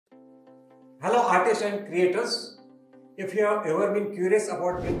Hello artists and creators. If you have ever been curious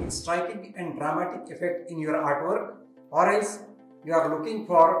about bringing striking and dramatic effect in your artwork, or else you are looking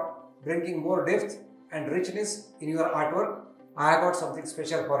for bringing more depth and richness in your artwork, I have got something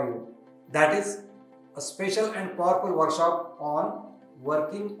special for you. That is a special and powerful workshop on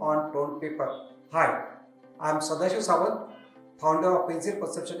working on toned paper. Hi, I am Sadashiv Sawant, founder of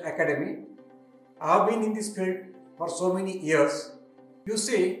Pencilperceptions Academy. I have been in this field for so many years. You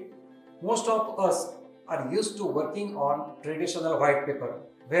see, most of us are used to working on traditional white paper,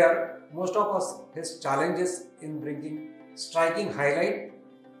 where most of us face challenges in bringing striking highlight,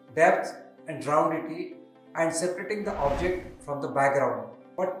 depth and roundity and separating the object from the background.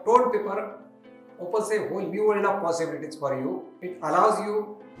 But toned paper opens a whole new world of possibilities for you. It allows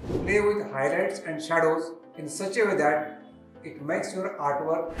you to play with highlights and shadows in such a way that it makes your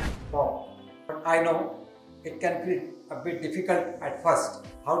artwork pop. But I know it can feel a bit difficult at first.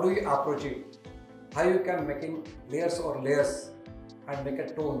 How do you approach it? How you can making layers or layers and make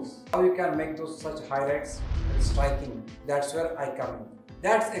a tones? How you can make those such highlights striking? That's where I come in.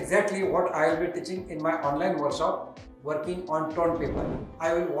 That's exactly what I will be teaching in my online workshop, working on toned paper.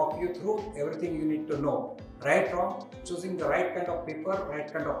 I will walk you through everything you need to know, right from choosing the right kind of paper,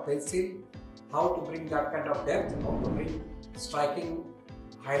 right kind of pencil, how to bring that kind of depth, how to bring striking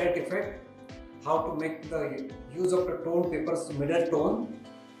highlight effect, how to make the use of the toned paper's middle tone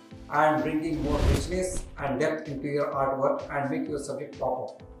and bringing more richness and depth into your artwork and make your subject pop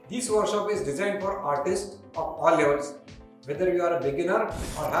up. This workshop is designed for artists of all levels, whether you are a beginner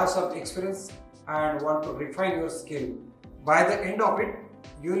or have some experience and want to refine your skill. By the end of it,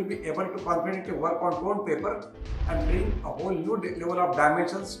 you will be able to confidently work on toned paper and bring a whole new level of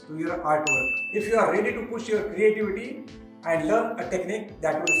dimensions to your artwork. If you are ready to push your creativity and learn a technique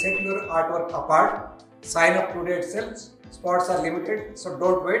that will set your artwork apart, sign up today itself. Spots are limited, so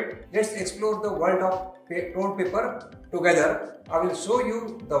don't wait. Let's explore the world of toned paper together. I will show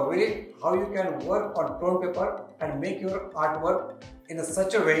you the way how you can work on toned paper and make your artwork in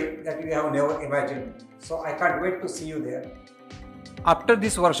such a way that you have never imagined. So I can't wait to see you there. After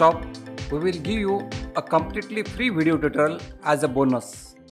this workshop, we will give you a completely free video tutorial as a bonus.